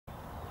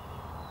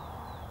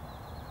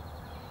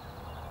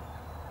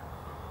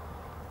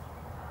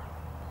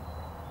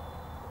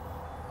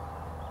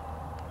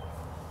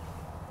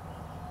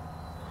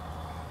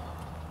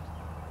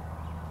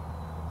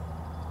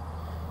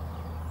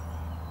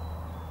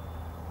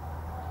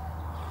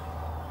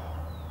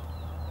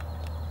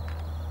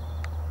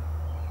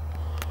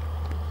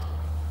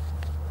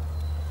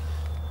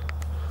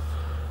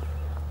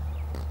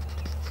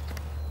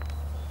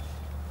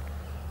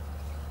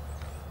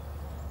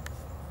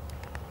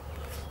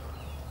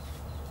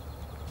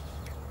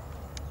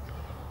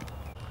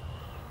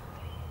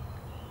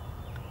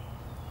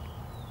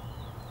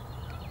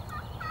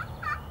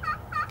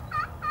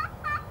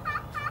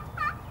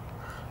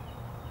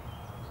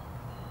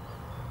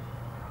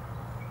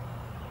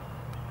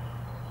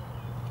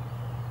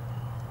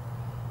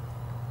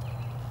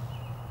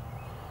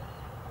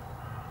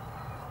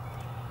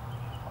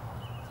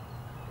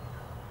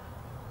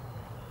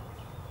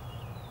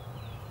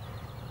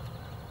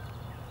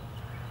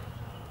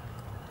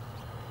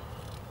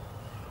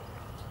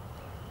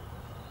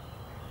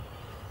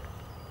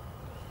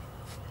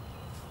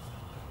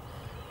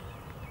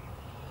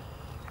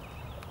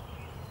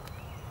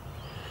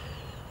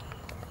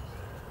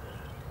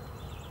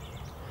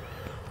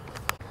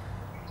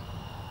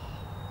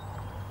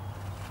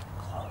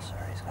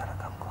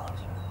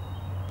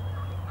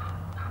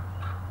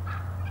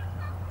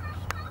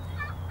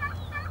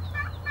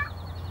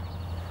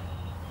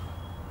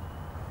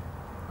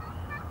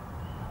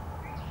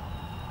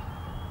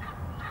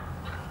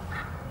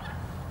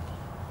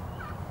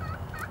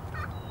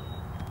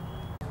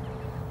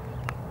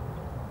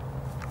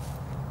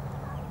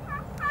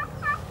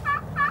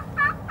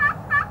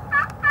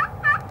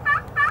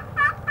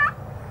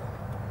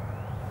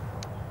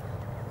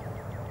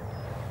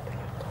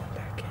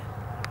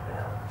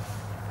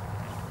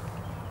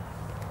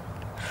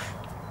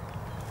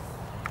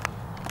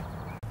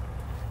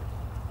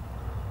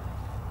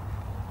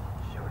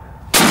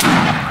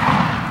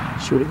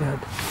Shoot again.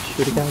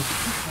 Shoot again.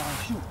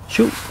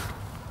 Shoot.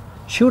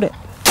 Shoot it.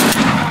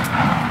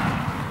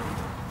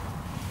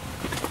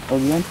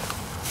 Again?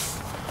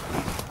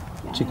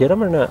 Did you get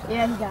him or not?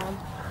 Yeah, he got him.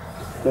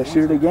 Did I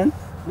shoot it again?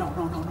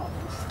 No.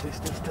 Stay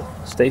still.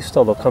 Stay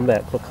still. They'll come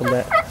back. They'll come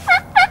back.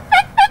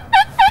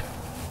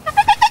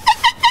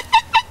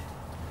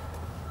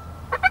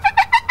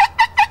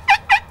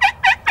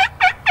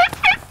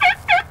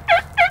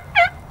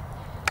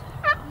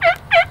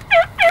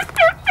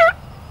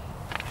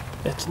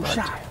 It's not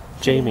shot.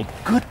 Jamie.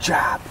 Good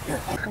job. Here.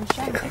 I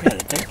got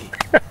it. Thank you.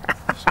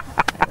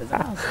 That was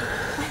awesome.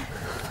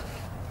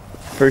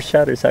 First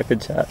shot or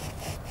second shot?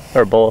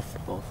 Or both?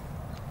 Both.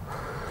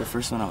 The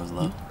first one I was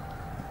low.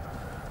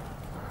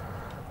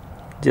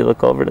 Did you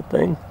look over the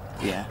thing?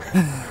 Yeah.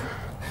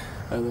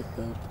 I looked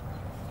up.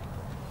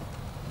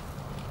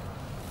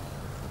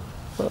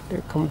 Oh,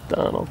 here comes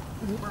Donald.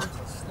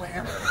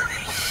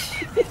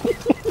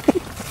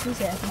 Who's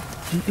happy?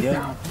 Keep it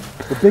down.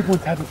 The big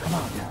ones haven't come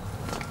out yet.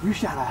 You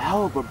shot a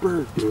hell of a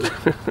bird, dude. Is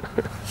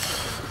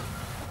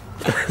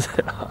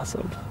that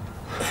awesome?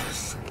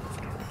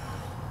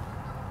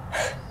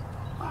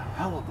 A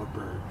hell of a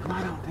bird. Come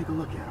on out, take a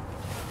look at him.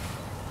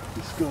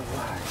 He's still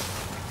alive.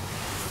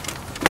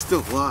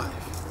 Still alive.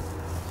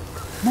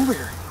 Come over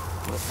here.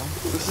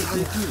 This is how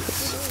you do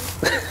this.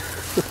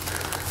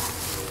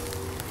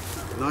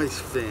 Nice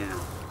fan.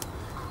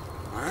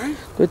 Alright?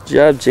 Good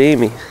job,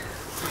 Jamie.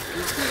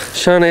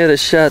 Shauna had a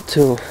shot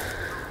too.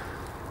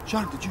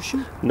 Shauna, did you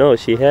shoot? No,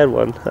 she had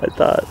one, I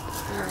thought.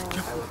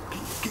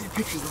 Get your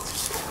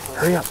pictures.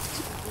 Hurry up.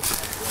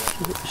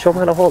 Show them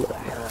how to hold it.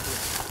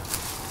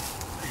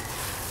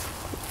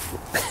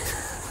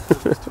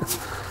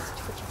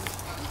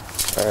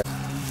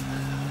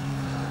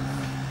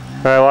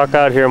 Alright, walk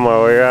out here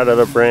more. We're out of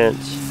the branch.